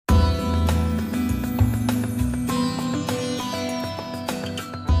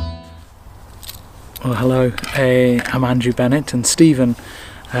Well, hello, I'm Andrew Bennett, and Stephen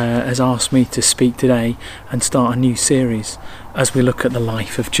has asked me to speak today and start a new series as we look at the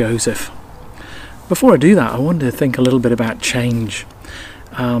life of Joseph. Before I do that, I wanted to think a little bit about change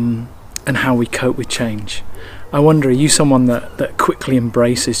and how we cope with change. I wonder, are you someone that quickly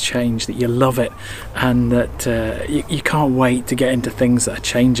embraces change, that you love it, and that you can't wait to get into things that are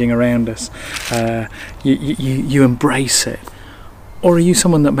changing around us? You embrace it. Or are you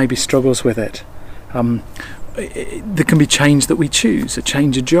someone that maybe struggles with it? There can be change that we choose, a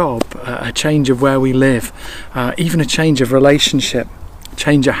change of job, a change of where we live, even a change of relationship,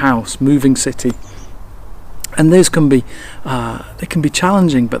 change of house, moving city. And those can be they can be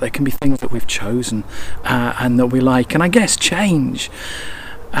challenging, but they can be things that we've chosen and that we like. And I guess change,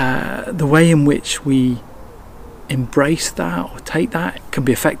 the way in which we embrace that or take that, can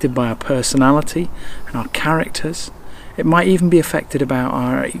be affected by our personality and our characters. It might even be affected about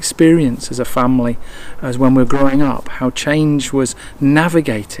our experience as a family, as when we're growing up, how change was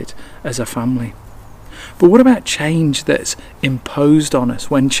navigated as a family. But what about change that's imposed on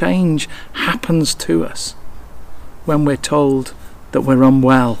us, when change happens to us, when we're told that we're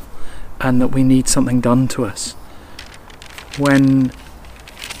unwell and that we need something done to us, when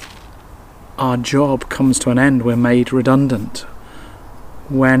our job comes to an end, we're made redundant,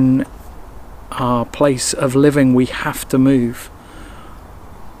 when our place of living we have to move.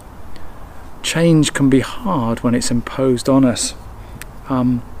 Change can be hard when it's imposed on us,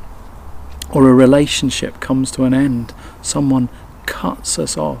 or a relationship comes to an end, someone cuts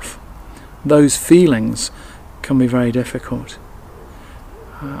us off. Those feelings can be very difficult.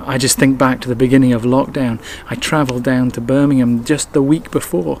 I just think back to the beginning of lockdown. I travelled down to Birmingham just the week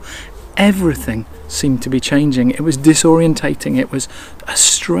before. Everything seemed to be changing. It was disorientating. It was a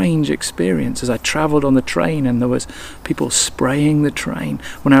strange experience as I travelled on the train, and there was people spraying the train.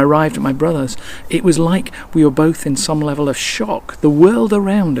 When I arrived at my brother's, it was like we were both in some level of shock. The world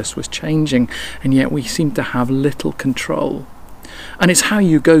around us was changing, and yet we seemed to have little control. And it's how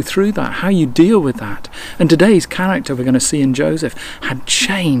you go through that, how you deal with that. And today's character we're going to see in Joseph had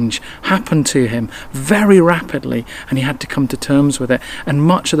change happen to him very rapidly, and he had to come to terms with it. And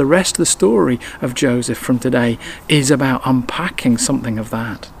much of the rest of the story of Joseph from today is about unpacking something of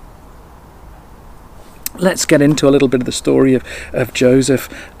that. Let's get into a little bit of the story of Joseph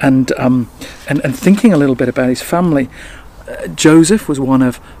and thinking a little bit about his family. Joseph was one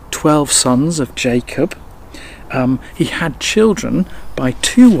of 12 sons of Jacob. He had children by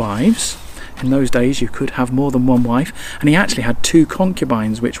 2 wives. In those days you could have more than one wife, and he actually had 2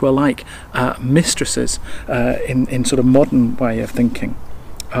 concubines, which were like mistresses in sort of modern way of thinking.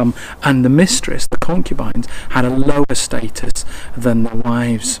 And the mistress, the concubines, had a lower status than the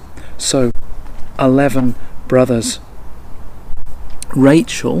wives. So 11 brothers.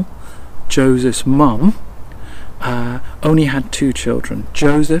 Rachel, Joseph's mum, only had 2 children,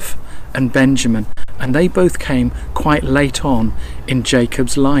 Joseph and Benjamin, and they both came quite late on in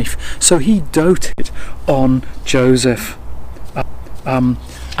Jacob's life. So he doted on Joseph, and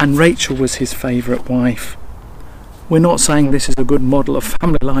Rachel was his favourite wife. We're not saying this is a good model of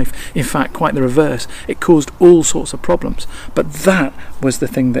family life. In fact, quite the reverse. It caused all sorts of problems, but that was the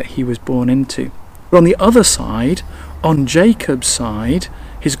thing that he was born into. But on the other side, on Jacob's side,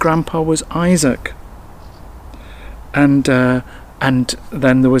 his grandpa was Isaac, and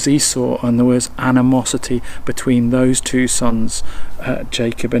then there was Esau, and there was animosity between those 2 sons,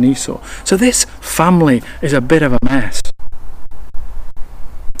 Jacob and Esau. So this family is a bit of a mess.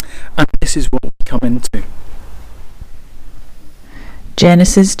 And this is what we come into.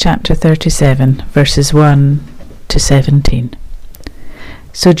 Genesis chapter 37, verses 1 to 17.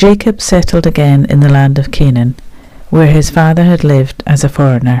 So Jacob settled again in the land of Canaan, where his father had lived as a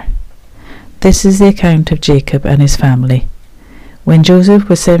foreigner. This is the account of Jacob and his family. When Joseph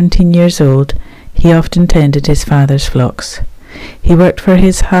was 17 years old, he often tended his father's flocks. He worked for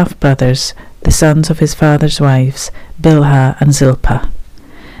his half-brothers, the sons of his father's wives, Bilhah and Zilpah.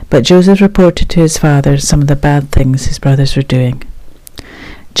 But Joseph reported to his father some of the bad things his brothers were doing.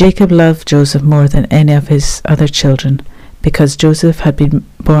 Jacob loved Joseph more than any of his other children, because Joseph had been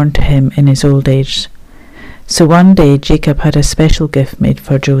born to him in his old age. So one day Jacob had a special gift made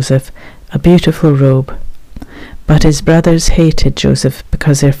for Joseph, a beautiful robe. But his brothers hated Joseph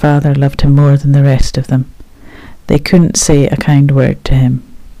because their father loved him more than the rest of them. They couldn't say a kind word to him.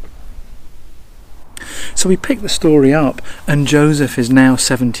 So we pick the story up, and Joseph is now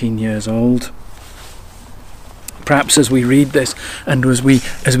 17 years old. Perhaps as we read this and as we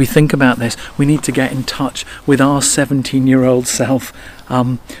think about this, we need to get in touch with our 17-year-old self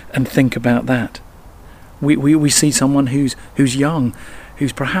and think about that. We see someone who's young,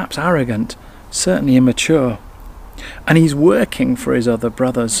 who's perhaps arrogant, certainly immature. And he's working for his other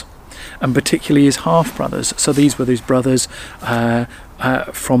brothers, and particularly his half-brothers. So these were his brothers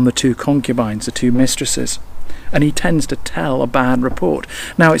from the two concubines, the two mistresses. And he tends to tell a bad report.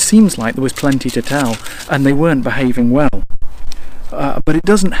 Now, it seems like there was plenty to tell, and they weren't behaving well. But it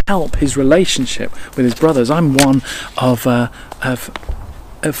doesn't help his relationship with his brothers. I'm one of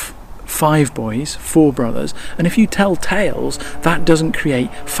 5 boys, 4 brothers, and if you tell tales, that doesn't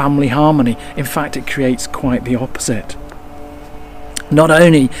create family harmony. In fact, it creates quite the opposite. Not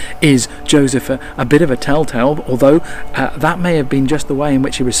only is Joseph a bit of a telltale, although that may have been just the way in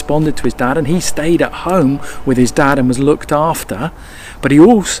which he responded to his dad, and he stayed at home with his dad and was looked after, but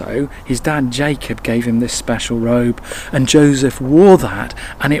his dad Jacob gave him this special robe, and Joseph wore that,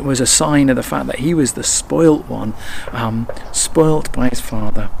 and it was a sign of the fact that he was the spoilt one, spoilt by his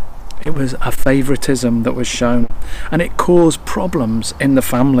father. It was a favoritism that was shown, and it caused problems in the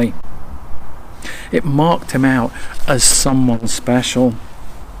family. It marked him out as someone special.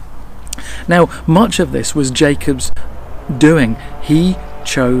 Now, much of this was Jacob's doing. He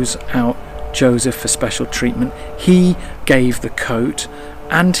chose out Joseph for special treatment. He gave the coat,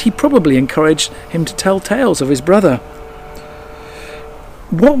 and he probably encouraged him to tell tales of his brother.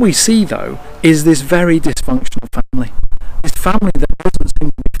 What we see, though, is this very dysfunctional family. This family that doesn't seem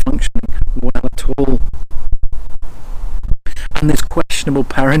to be functioning well at all. And there's questionable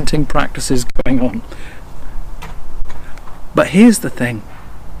parenting practices going on. But here's the thing.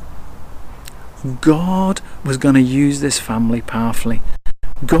 God was going to use this family powerfully.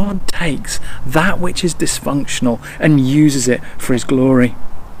 God takes that which is dysfunctional and uses it for his glory.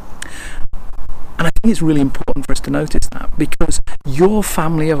 And I think it's really important for us to notice that, because your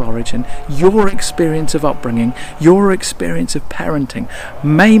family of origin, your experience of upbringing, your experience of parenting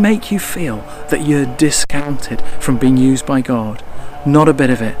may make you feel that you're discounted from being used by God. Not a bit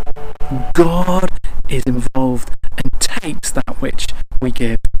of it. God is involved and takes that which we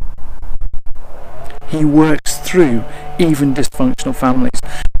give. He works through even dysfunctional families.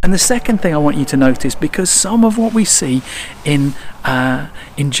 And the second thing I want you to notice, because some of what we see in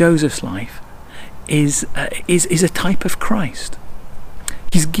Joseph's life is a type of Christ.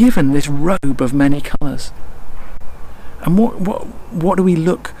 He's given this robe of many colours. And what do we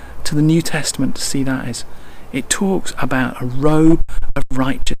look to the New Testament to see that as? It talks about a robe of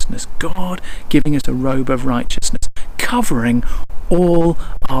righteousness. God giving us a robe of righteousness, covering all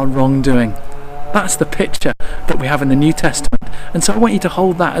our wrongdoing. That's the picture that we have in the New Testament. And so I want you to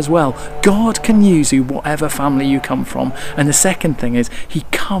hold that as well. God can use you whatever family you come from. And the second thing is, he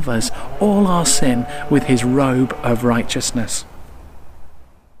covers all our sin with his robe of righteousness.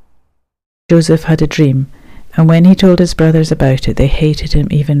 Joseph had a dream, and when he told his brothers about it, they hated him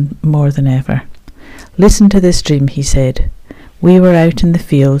even more than ever. "Listen to this dream," he said. "We were out in the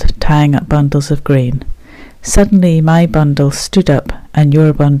field tying up bundles of grain. Suddenly my bundle stood up, and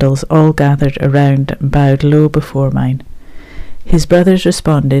your bundles all gathered around and bowed low before mine." His brothers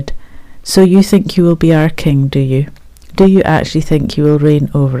responded, "So you think you will be our king, do you? Do you actually think you will reign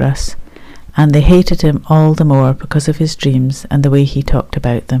over us?" And they hated him all the more because of his dreams and the way he talked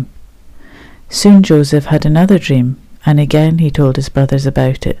about them. Soon Joseph had another dream, and again he told his brothers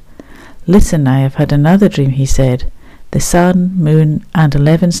about it. "Listen, I have had another dream," he said. "The sun, moon, and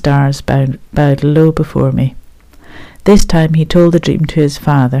 11 stars bowed low before me." This time he told the dream to his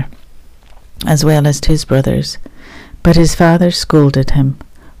father, as well as to his brothers. But his father scolded him.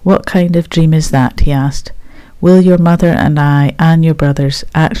 "What kind of dream is that?" he asked. "Will your mother and I and your brothers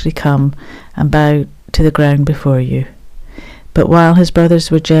actually come and bow to the ground before you?" But while his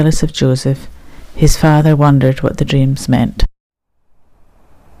brothers were jealous of Joseph, his father wondered what the dreams meant.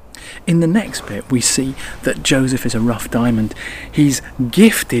 In the next bit, we see that Joseph is a rough diamond. He's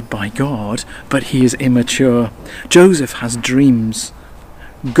gifted by God, but he is immature. Joseph has dreams.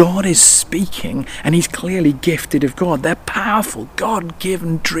 God is speaking, and he's clearly gifted of God. They're powerful,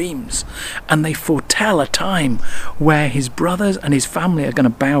 God-given dreams, and they foretell a time where his brothers and his family are going to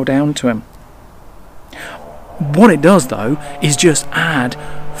bow down to him. What it does, though, is just add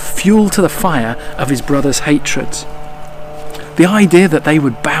fuel to the fire of his brothers' hatreds. The idea that they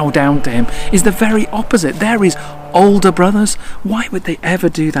would bow down to him is the very opposite. They're his older brothers. Why would they ever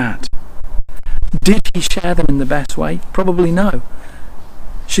do that? Did he share them in the best way? Probably no.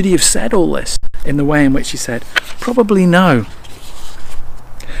 Should he have said all this in the way in which he said? Probably no.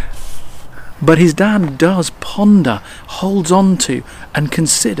 But his dad does ponder, holds on to, and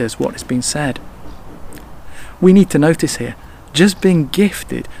considers what has been said. We need to notice here, just being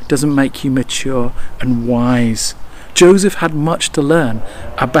gifted doesn't make you mature and wise. Joseph had much to learn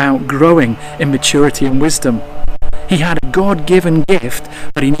about growing in maturity and wisdom. He had a God-given gift,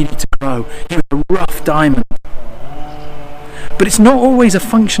 but he needed to grow. You're a rough diamond. But it's not always a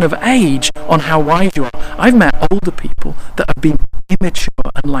function of age on how wise you are. I've met older people that have been immature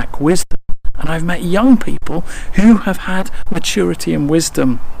and lack wisdom. And I've met young people who have had maturity and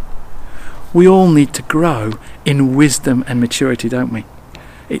wisdom. We all need to grow in wisdom and maturity, don't we?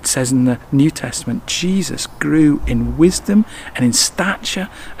 It says in the New Testament, Jesus grew in wisdom and in stature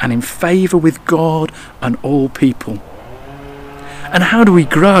and in favour with God and all people. And how do we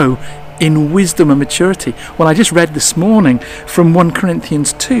grow in wisdom and maturity? Well, I just read this morning from 1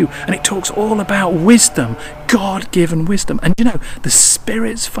 Corinthians 2, and it talks all about wisdom, God-given wisdom. And you know, the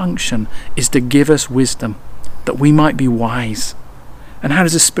Spirit's function is to give us wisdom, that we might be wise. And how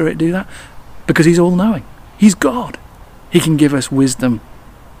does the Spirit do that? Because he's all-knowing. He's God. He can give us wisdom.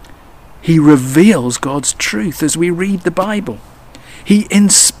 He reveals God's truth as we read the Bible. He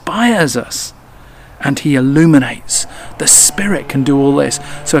inspires us. And he illuminates. The Spirit can do all this.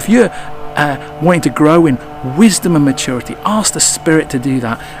 So if you're wanting to grow in wisdom and maturity, ask the Spirit to do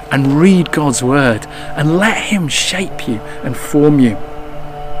that and read God's word and let him shape you and form you.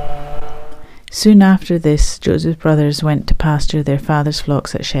 Soon after this, Joseph's brothers went to pasture their father's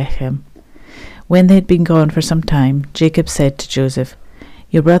flocks at Shechem. When they had been gone for some time, Jacob said to Joseph,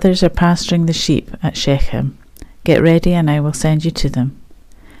 "Your brothers are pasturing the sheep at Shechem. Get ready and I will send you to them."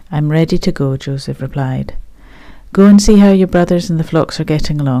 "I'm ready to go," Joseph replied. "Go and see how your brothers and the flocks are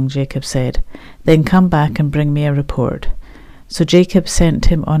getting along," Jacob said. "Then come back and bring me a report." So Jacob sent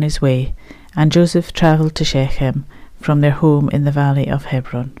him on his way, and Joseph travelled to Shechem from their home in the valley of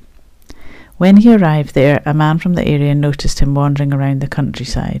Hebron. When he arrived there, a man from the area noticed him wandering around the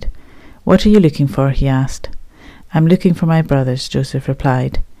countryside. "What are you looking for?" he asked. "I'm looking for my brothers," Joseph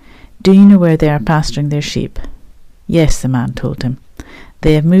replied. "Do you know where they are pasturing their sheep?" "Yes," the man told him.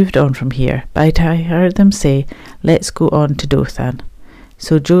 "They have moved on from here, but I heard them say, 'Let's go on to Dothan.'"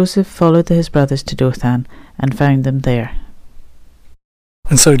 So Joseph followed his brothers to Dothan and found them there.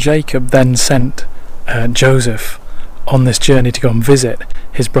 And so Jacob then sent Joseph on this journey to go and visit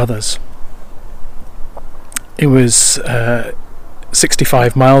his brothers. It was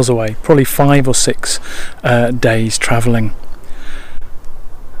 65 miles away, probably 5 or 6 days travelling.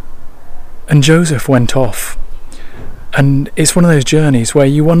 And Joseph went off. And it's one of those journeys where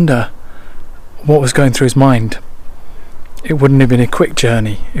you wonder what was going through his mind. It wouldn't have been a quick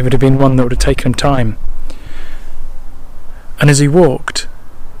journey. It would have been one that would have taken him time. And as he walked,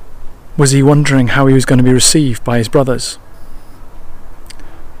 was he wondering how he was going to be received by his brothers?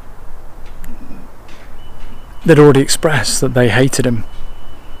 They'd already expressed that they hated him,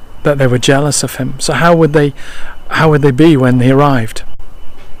 that they were jealous of him. So how would they be when he arrived?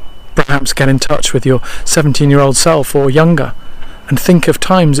 Perhaps get in touch with your 17-year-old self or younger and think of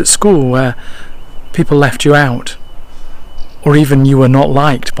times at school where people left you out, or even you were not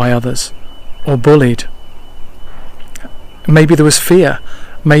liked by others or bullied. Maybe there was fear,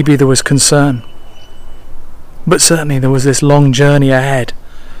 maybe there was concern, but certainly there was this long journey ahead.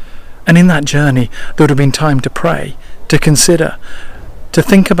 And in that journey there would have been time to pray, to consider, to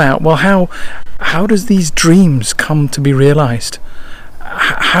think about, well, how does these dreams come to be realised?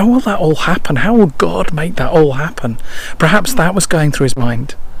 How will that all happen? How will God make that all happen? Perhaps that was going through his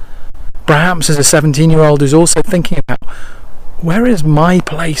mind. Perhaps as a 17-year-old who's also thinking about, where is my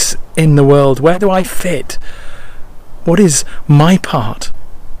place in the world? Where do I fit? What is my part?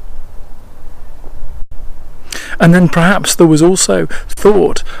 And then perhaps there was also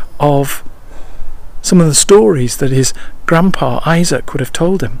thought of some of the stories that his grandpa Isaac would have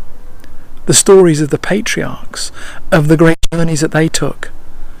told him. The stories of the patriarchs, of the great journeys that they took,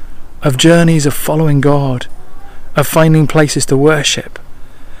 of journeys of following God, of finding places to worship,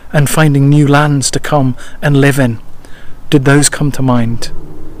 and finding new lands to come and live in. Did those come to mind?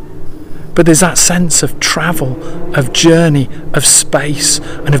 But there's that sense of travel, of journey, of space,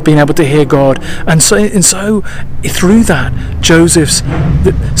 and of being able to hear God. And so through that, Joseph's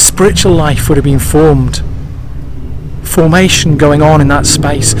spiritual life would have been formed. Formation going on in that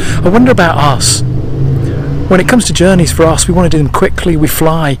space. I wonder about us. When it comes to journeys for us, we want to do them quickly. We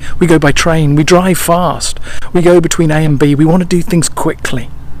fly, we go by train, we drive fast, we go between A and B. We want to do things quickly.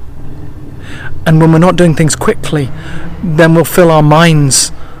 And when we're not doing things quickly, then we'll fill our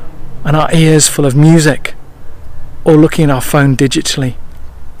minds and our ears full of music or looking at our phone digitally.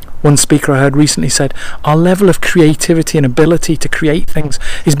 One speaker I heard recently said, our level of creativity and ability to create things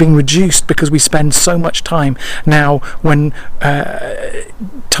is being reduced because we spend so much time now. When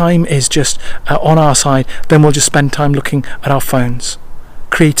time is just on our side, then we'll just spend time looking at our phones.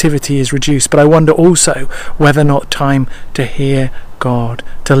 Creativity is reduced, but I wonder also whether or not time to hear God,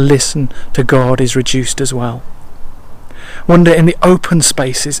 to listen to God is reduced as well. Wonder in the open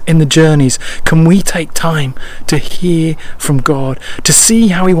spaces, in the journeys, can we take time to hear from God, to see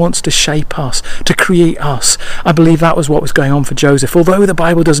how he wants to shape us, to create us? I believe that was what was going on for Joseph. Although the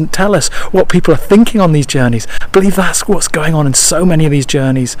Bible doesn't tell us what people are thinking on these journeys, I believe that's what's going on in so many of these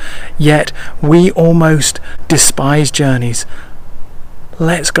journeys. Yet we almost despise journeys.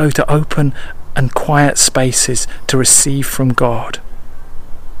 Let's go to open and quiet spaces to receive from God.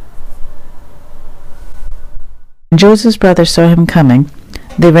 When Joseph's brothers saw him coming,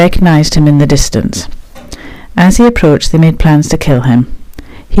 they recognized him in the distance. As he approached, they made plans to kill him.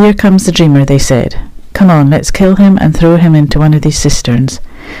 "Here comes the dreamer," they said. "Come on, let's kill him and throw him into one of these cisterns.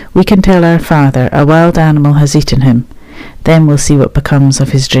 We can tell our father a wild animal has eaten him. Then we'll see what becomes of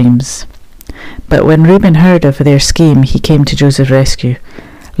his dreams." But when Reuben heard of their scheme, he came to Joseph's rescue.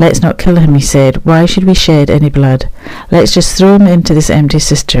 "Let's not kill him," he said. "Why should we shed any blood? Let's just throw him into this empty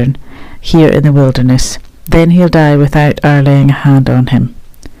cistern here in the wilderness. Then he'll die without our laying a hand on him."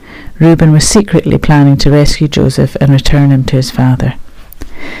 Reuben was secretly planning to rescue Joseph and return him to his father.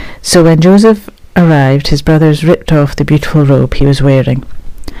 So when Joseph arrived, his brothers ripped off the beautiful robe he was wearing.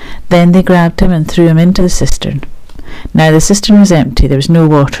 Then they grabbed him and threw him into the cistern. Now the cistern was empty, there was no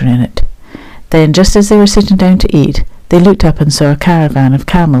water in it. Then, just as they were sitting down to eat, they looked up and saw a caravan of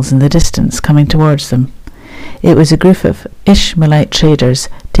camels in the distance coming towards them. It was a group of Ishmaelite traders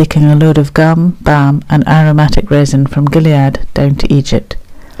taking a load of gum, balm, and aromatic resin from Gilead down to Egypt.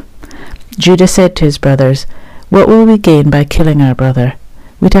 Judah said to his brothers, "What will we gain by killing our brother?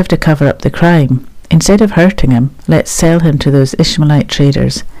 We'd have to cover up the crime. Instead of hurting him, let's sell him to those Ishmaelite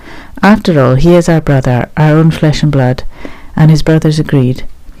traders. After all, he is our brother, our own flesh and blood." And his brothers agreed.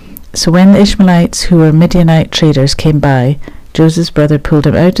 So when the Ishmaelites, who were Midianite traders, came by, Joseph's brother pulled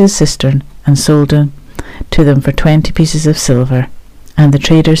him out of the cistern and sold him to them for 20 pieces of silver, and the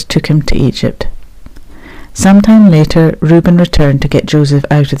traders took him to Egypt. Sometime later, Reuben returned to get Joseph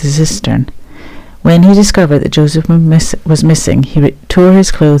out of the cistern. When he discovered that Joseph was missing, he tore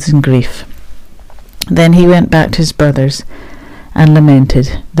his clothes in grief. Then he went back to his brothers and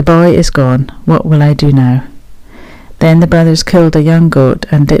lamented, "The boy is gone. What will I do now?" Then the brothers killed a young goat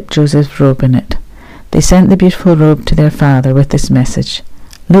and dipped Joseph's robe in it. They sent the beautiful robe to their father with this message,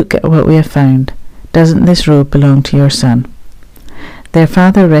 "Look at what we have found. Doesn't this robe belong to your son?" Their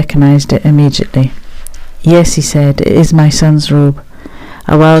father recognized it immediately. "Yes," he said, "it is my son's robe.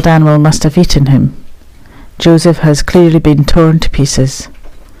 A wild animal must have eaten him. Joseph has clearly been torn to pieces."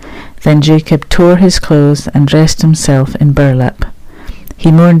 Then Jacob tore his clothes and dressed himself in burlap.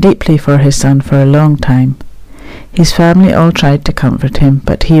 He mourned deeply for his son for a long time. His family all tried to comfort him,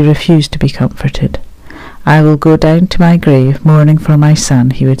 but he refused to be comforted. "I will go down to my grave mourning for my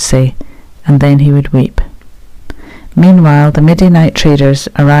son," he would say, and then he would weep. Meanwhile, the Midianite traders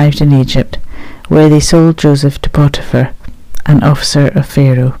arrived in Egypt, where they sold Joseph to Potiphar, an officer of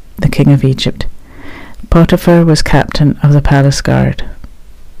Pharaoh, the king of Egypt. Potiphar was captain of the palace guard.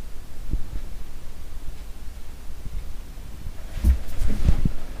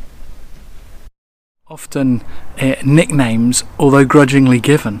 Often nicknames, although grudgingly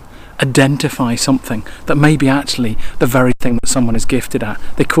given, identify something that may be actually the very thing that someone is gifted at.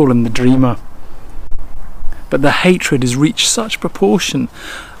 They call him the dreamer. But the hatred has reached such proportion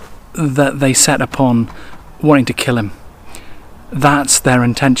that they set upon wanting to kill him. That's their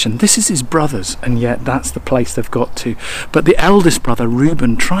intention. This is his brothers, and yet that's the place they've got to. But the eldest brother,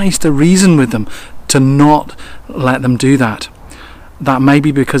 Reuben, tries to reason with them to not let them do that. That may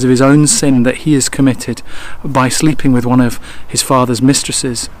be because of his own sin that he has committed by sleeping with one of his father's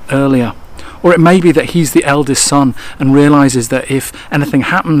mistresses earlier. Or it may be that he's the eldest son and realizes that if anything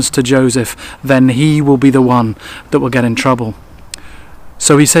happens to Joseph, then he will be the one that will get in trouble.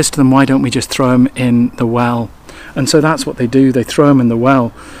 So he says to them, "Why don't we just throw him in the well?" And so that's what they do. They throw him in the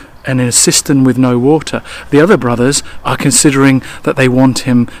well, and in a cistern with no water. The other brothers are considering that they want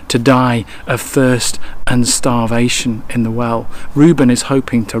him to die of thirst and starvation in the well. Reuben is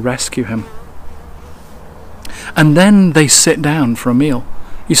hoping to rescue him. And then they sit down for a meal.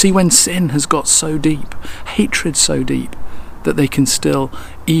 You see, when sin has got so deep, hatred so deep, that they can still,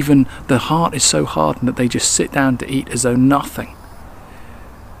 even the heart is so hardened that they just sit down to eat as though nothing.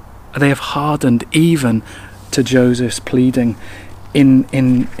 They have hardened even to Joseph's pleading.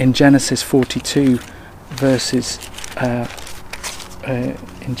 In Genesis 42 verses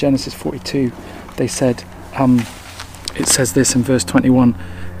in Genesis 42 they said it says this in verse 21,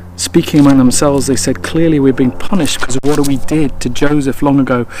 Speaking among themselves, they said, "Clearly we're being punished because of what we did to Joseph long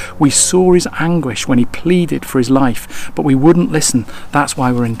ago. We saw his anguish when he pleaded for his life, but we wouldn't listen. That's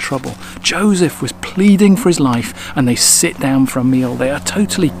why we're in trouble." Joseph was pleading for his life, and they sit down for a meal. They are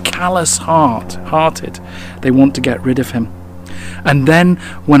totally callous-hearted. They want to get rid of him. And then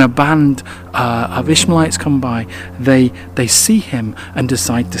when a band of Ishmaelites come by, they see him and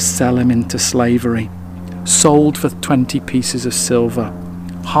decide to sell him into slavery. Sold for 20 pieces of silver.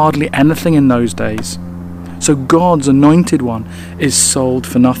 Hardly anything in those days. So God's anointed one is sold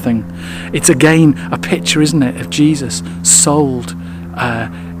for nothing. It's again a picture, isn't it, of Jesus sold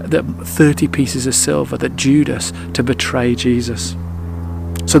the 30 pieces of silver, that Judas to betray Jesus.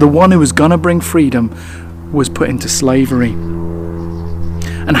 So the one who was going to bring freedom was put into slavery.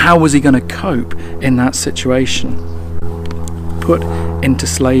 And how was he going to cope in that situation? Put into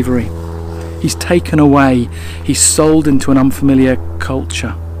slavery. He's taken away. He's sold into an unfamiliar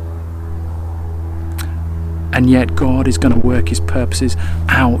culture. And yet God is going to work his purposes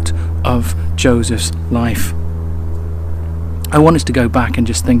out of Joseph's life. I want us to go back and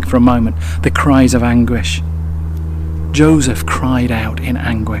just think for a moment. The cries of anguish. Joseph cried out in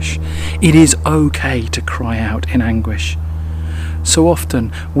anguish. It is okay to cry out in anguish. So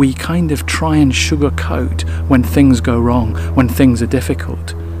often we kind of try and sugarcoat when things go wrong, when things are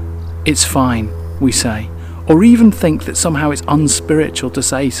difficult. It's fine, we say, or even think that somehow it's unspiritual to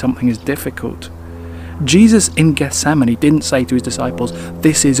say something is difficult. Jesus in Gethsemane didn't say to his disciples,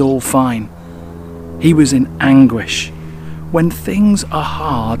 "This is all fine." He was in anguish. When things are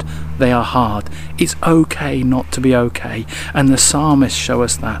hard, they are hard. It's okay not to be okay, and the psalmists show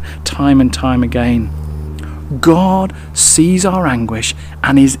us that time and time again. God sees our anguish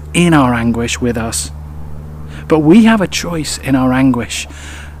and is in our anguish with us. But we have a choice in our anguish.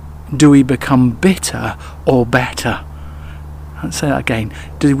 Do we become bitter or better? Let's say that again.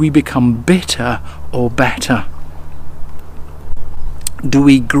 Do we become bitter or better? Do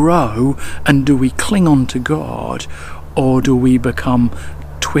we grow and do we cling on to God, or do we become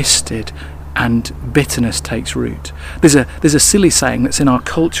twisted and bitterness takes root? There's a silly saying that's in our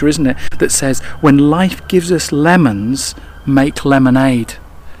culture, isn't it, that says, when life gives us lemons, make lemonade.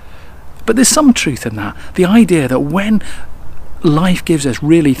 But there's some truth in that. The idea that when life gives us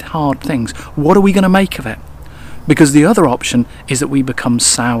really hard things, what are we going to make of it? Because the other option is that we become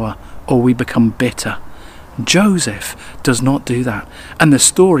sour or we become bitter. Joseph does not do that. And the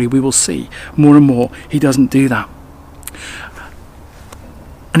story we will see more and more, he doesn't do that.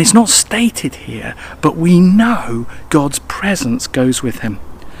 And it's not stated here, but we know God's presence goes with him.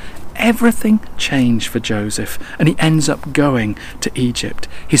 Everything changed for Joseph, and he ends up going to Egypt.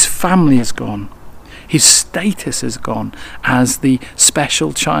 His family is gone. His status is gone as the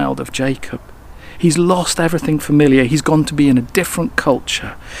special child of Jacob. He's lost everything familiar. He's gone to be in a different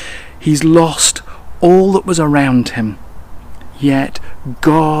culture. He's lost all that was around him. Yet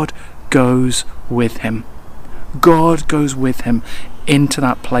God goes with him. God goes with him into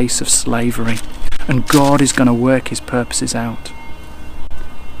that place of slavery, and God is going to work his purposes out.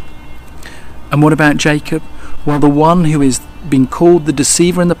 And what about Jacob? Well, the one who is being called the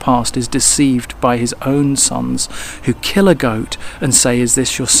deceiver in the past is deceived by his own sons, who kill a goat and say, "Is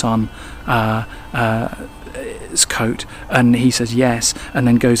this your son?" His coat, and he says yes, and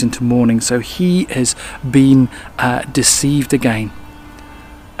then goes into mourning. So he has been deceived again.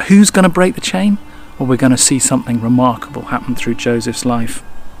 Who's going to break the chain? Well, we're going to see something remarkable happen through Joseph's life.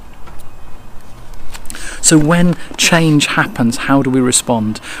 So when change happens, how do we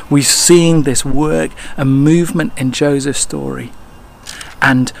respond? We're seeing this work and movement in Joseph's story,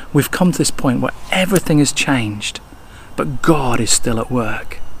 and we've come to this point where everything has changed, but God is still at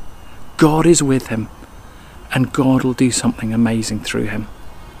work. God is with him, and God will do something amazing through him.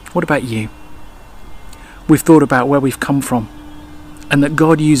 What about you? We've thought about where we've come from, and that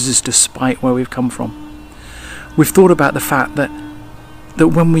God uses us despite where we've come from. We've thought about the fact that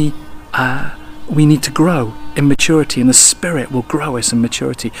when we need to grow in maturity, and the Spirit will grow us in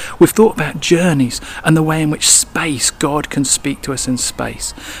maturity. We've thought about journeys and the way in which space, God can speak to us in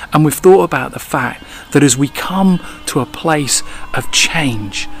space. And we've thought about the fact that as we come to a place of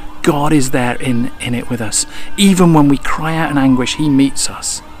change, God is there in it with us. Even when we cry out in anguish, he meets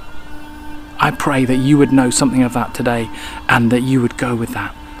us. I pray that you would know something of that today, and that you would go with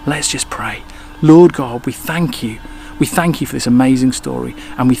that. Let's just pray. Lord God, we thank you. We thank you for this amazing story,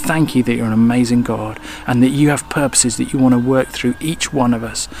 and we thank you that you're an amazing God and that you have purposes that you want to work through each one of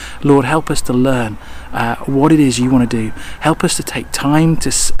us. Lord, help us to learn what it is you want to do. Help us to take time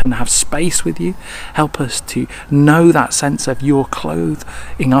and have space with you. Help us to know that sense of your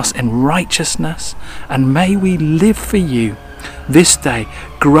clothing us in righteousness, and may we live for you this day,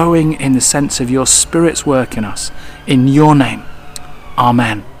 growing in the sense of your Spirit's work in us. In your name,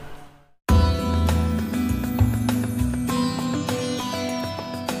 amen.